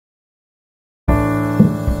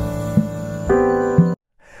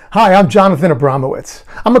Hi, I'm Jonathan Abramowitz.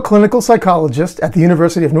 I'm a clinical psychologist at the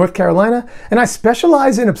University of North Carolina, and I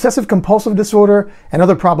specialize in obsessive-compulsive disorder and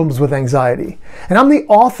other problems with anxiety. And I'm the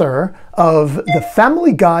author of The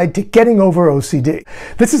Family Guide to Getting Over OCD.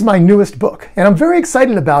 This is my newest book, and I'm very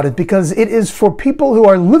excited about it because it is for people who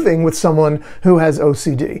are living with someone who has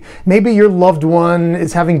OCD. Maybe your loved one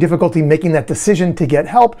is having difficulty making that decision to get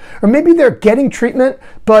help, or maybe they're getting treatment,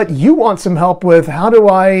 but you want some help with how do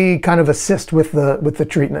I kind of assist with the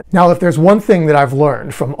treatment. Now, if there's one thing that I've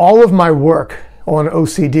learned from all of my work on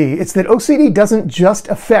OCD, it's that OCD doesn't just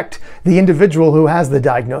affect the individual who has the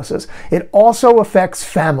diagnosis. It also affects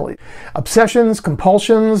family. Obsessions,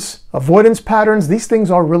 compulsions, avoidance patterns, these things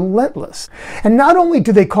are relentless. And not only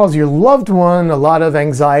do they cause your loved one a lot of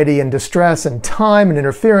anxiety and distress and time and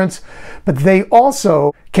interference, but they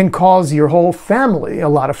also can cause your whole family a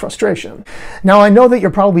lot of frustration. Now, I know that you're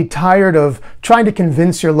probably tired of trying to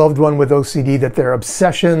convince your loved one with OCD that their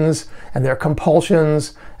obsessions and their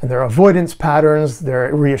compulsions and their avoidance patterns,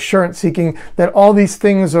 their reassurance seeking, that all these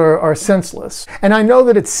things are senseless. And I know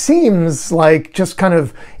that it seems like just kind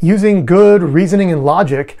of using good reasoning and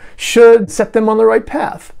logic should set them on the right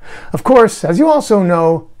path. Of course, as you also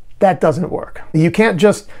know, that doesn't work. You can't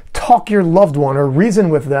just talk your loved one or reason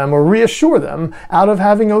with them or reassure them out of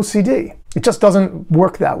having OCD. It just doesn't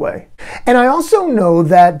work that way. And I also know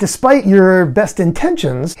that despite your best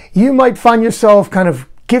intentions, you might find yourself kind of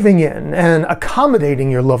giving in and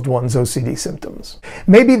accommodating your loved one's OCD symptoms.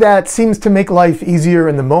 Maybe that seems to make life easier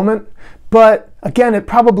in the moment, but again, it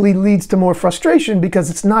probably leads to more frustration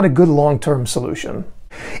because it's not a good long-term solution.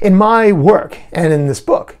 In my work and in this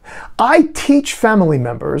book, I teach family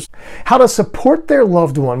members how to support their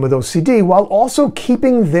loved one with OCD while also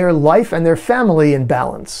keeping their life and their family in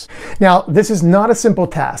balance. Now, this is not a simple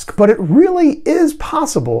task, but it really is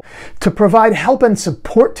possible to provide help and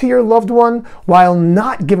support to your loved one while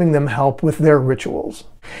not giving them help with their rituals.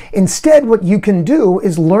 Instead, what you can do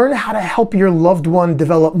is learn how to help your loved one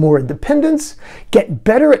develop more independence, get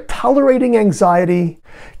better at tolerating anxiety,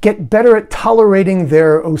 get better at tolerating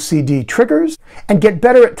their OCD triggers, and get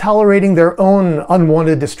better at tolerating their own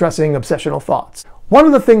unwanted, distressing, obsessional thoughts. One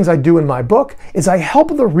of the things I do in my book is I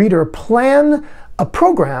help the reader plan a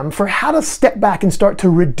program for how to step back and start to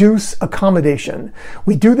reduce accommodation.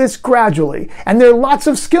 We do this gradually, and there are lots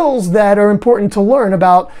of skills that are important to learn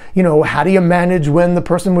about, how do you manage when the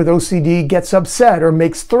person with OCD gets upset or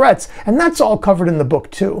makes threats, and that's all covered in the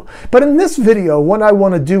book too. But in this video, what I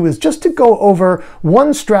want to do is just to go over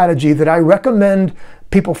one strategy that I recommend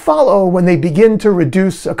people follow when they begin to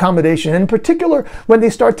reduce accommodation, in particular when they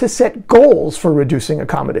start to set goals for reducing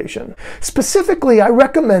accommodation. Specifically, I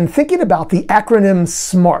recommend thinking about the acronym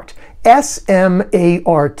SMART,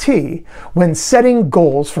 S-M-A-R-T, when setting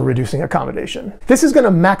goals for reducing accommodation. This is going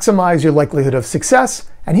to maximize your likelihood of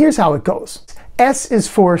success, and here's how it goes. S is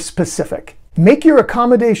for specific. Make your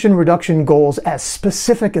accommodation reduction goals as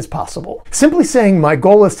specific as possible. Simply saying my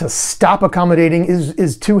goal is to stop accommodating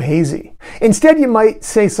is too hazy. Instead, you might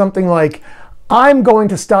say something like, I'm going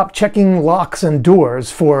to stop checking locks and doors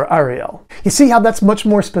for Ariel. You see how that's much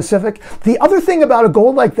more specific? The other thing about a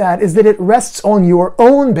goal like that is that it rests on your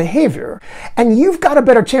own behavior. And you've got a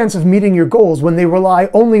better chance of meeting your goals when they rely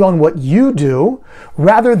only on what you do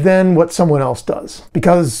rather than what someone else does.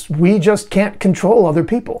 Because we just can't control other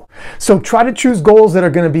people. So try to choose goals that are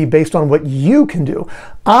going to be based on what you can do.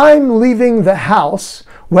 I'm leaving the house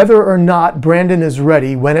whether or not Brandon is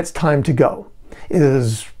ready when it's time to go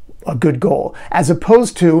is a good goal, as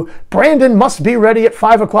opposed to Brandon must be ready at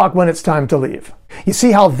 5 o'clock when it's time to leave. You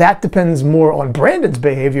see how that depends more on Brandon's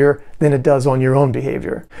behavior than it does on your own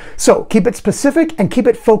behavior. So keep it specific and keep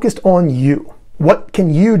it focused on you. What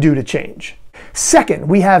can you do to change? Second,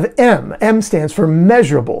 we have M. M stands for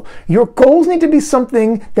measurable. Your goals need to be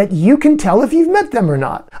something that you can tell if you've met them or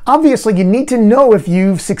not. Obviously, you need to know if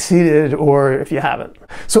you've succeeded or if you haven't.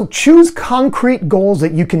 So choose concrete goals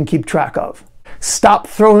that you can keep track of. Stop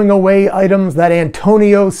throwing away items that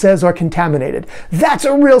Antonio says are contaminated. That's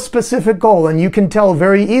a real specific goal, and you can tell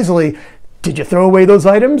very easily, did you throw away those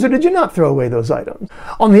items or did you not throw away those items?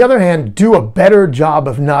 On the other hand, do a better job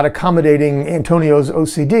of not accommodating Antonio's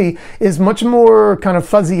OCD is much more kind of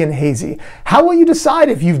fuzzy and hazy. How will you decide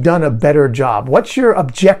if you've done a better job? What's your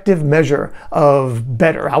objective measure of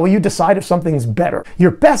better? How will you decide if something's better? Your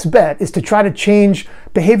best bet is to try to change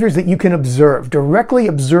behaviors that you can observe, directly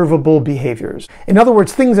observable behaviors. In other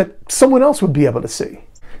words, things that someone else would be able to see.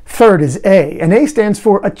 Third is A, and A stands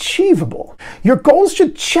for achievable. Your goals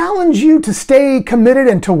should challenge you to stay committed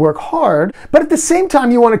and to work hard, but at the same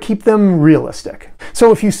time you want to keep them realistic.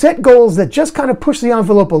 So if you set goals that just kind of push the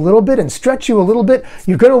envelope a little bit and stretch you a little bit,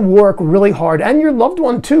 you're going to work really hard, and your loved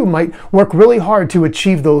one too might work really hard to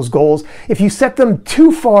achieve those goals. If you set them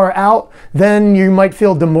too far out, then you might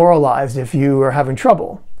feel demoralized if you are having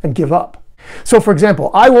trouble and give up. So for example,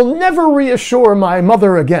 I will never reassure my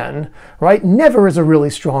mother again, right? Never is a really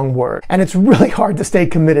strong word, and it's really hard to stay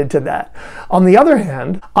committed to that. On the other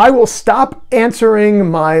hand, I will stop answering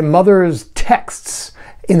my mother's texts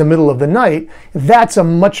in the middle of the night. That's a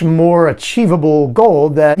much more achievable goal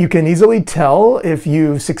that you can easily tell if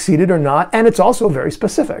you've succeeded or not, and it's also very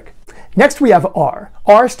specific. Next we have R.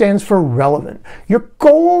 R stands for relevant. Your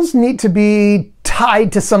goals need to be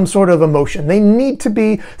tied to some sort of emotion. They need to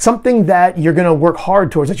be something that you're going to work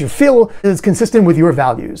hard towards, that you feel is consistent with your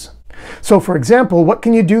values. So for example, what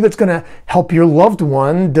can you do that's going to help your loved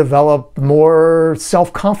one develop more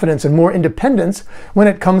self-confidence and more independence when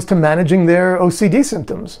it comes to managing their OCD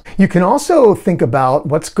symptoms? You can also think about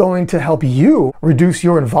what's going to help you reduce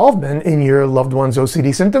your involvement in your loved one's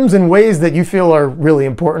OCD symptoms in ways that you feel are really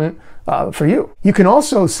important for you. You can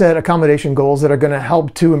also set accommodation goals that are going to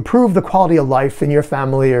help to improve the quality of life in your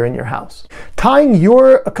family or in your house. Tying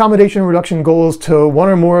your accommodation reduction goals to one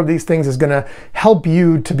or more of these things is going to help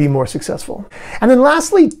you to be more successful. And then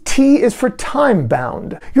lastly, T is for time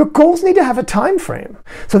bound. Your goals need to have a time frame.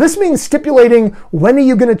 So this means stipulating when are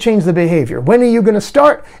you going to change the behavior, when are you going to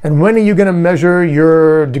start, and when are you going to measure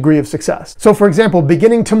your degree of success. So for example,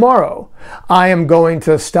 beginning tomorrow, I am going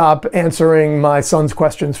to stop answering my son's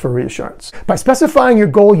questions for reassurance. By specifying your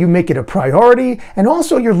goal, you make it a priority, and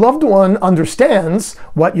also your loved one understands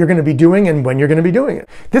what you're going to be doing and when you're going to be doing it.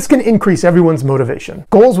 This can increase everyone's motivation.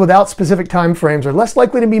 Goals without specific time frames are less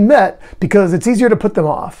likely to be met because it's easier to put them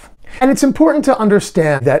off. And it's important to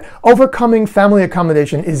understand that overcoming family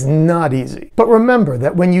accommodation is not easy. But remember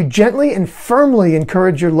that when you gently and firmly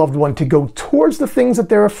encourage your loved one to go towards the things that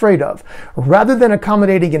they're afraid of, rather than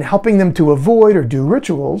accommodating and helping them to avoid or do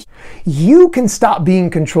rituals, you can stop being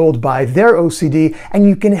controlled by their OCD, and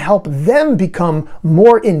you can help them become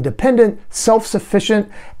more independent, self-sufficient,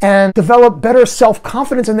 and develop better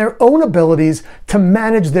self-confidence in their own abilities to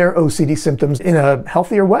manage their OCD symptoms in a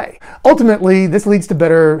healthier way. Ultimately, this leads to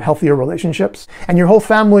better, healthier relationships, and your whole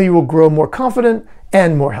family will grow more confident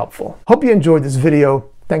and more helpful. Hope you enjoyed this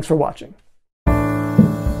video. Thanks for watching.